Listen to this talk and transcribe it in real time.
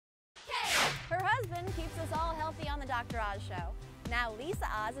us all healthy on the Dr. Oz Show. Now Lisa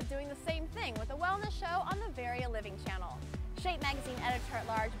Oz is doing the same thing with a wellness show on the Very Living channel. Shape magazine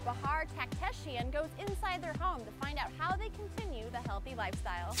editor-at-large Bahar Takhteshian goes inside their home to find out how they continue the healthy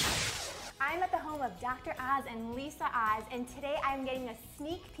lifestyle. I'm at the home of Dr. Oz and Lisa Oz, and today I'm getting a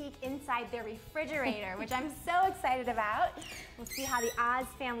sneak peek inside their refrigerator, which I'm so excited about. We'll see how the Oz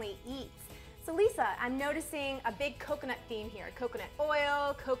family eats. So Lisa, I'm noticing a big coconut theme here. Coconut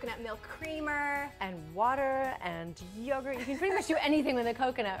oil, coconut milk creamer. And water and yogurt. You can pretty much do anything with a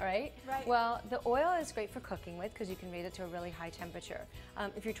coconut, right? Right. Well, the oil is great for cooking with because you can raise it to a really high temperature.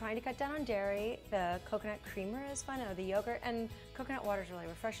 If you're trying to cut down on dairy, the coconut creamer is fun, or the yogurt, and coconut water is really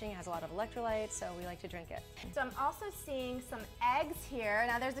refreshing. It has a lot of electrolytes, so we like to drink it. So I'm also seeing some eggs here.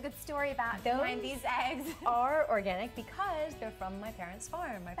 Now there's a good story behind these eggs. Are organic because they're from my parents'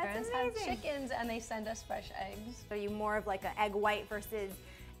 farm. My parents have amazing. chickens and they send us fresh eggs. Are you more of like an egg white versus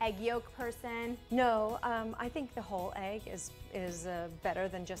egg yolk person? No, I think the whole egg is better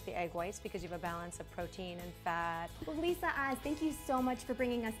than just the egg whites because you have a balance of protein and fat. Well, Lisa Oz, thank you so much for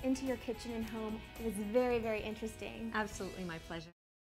bringing us into your kitchen and home. It was very, very interesting. Absolutely my pleasure.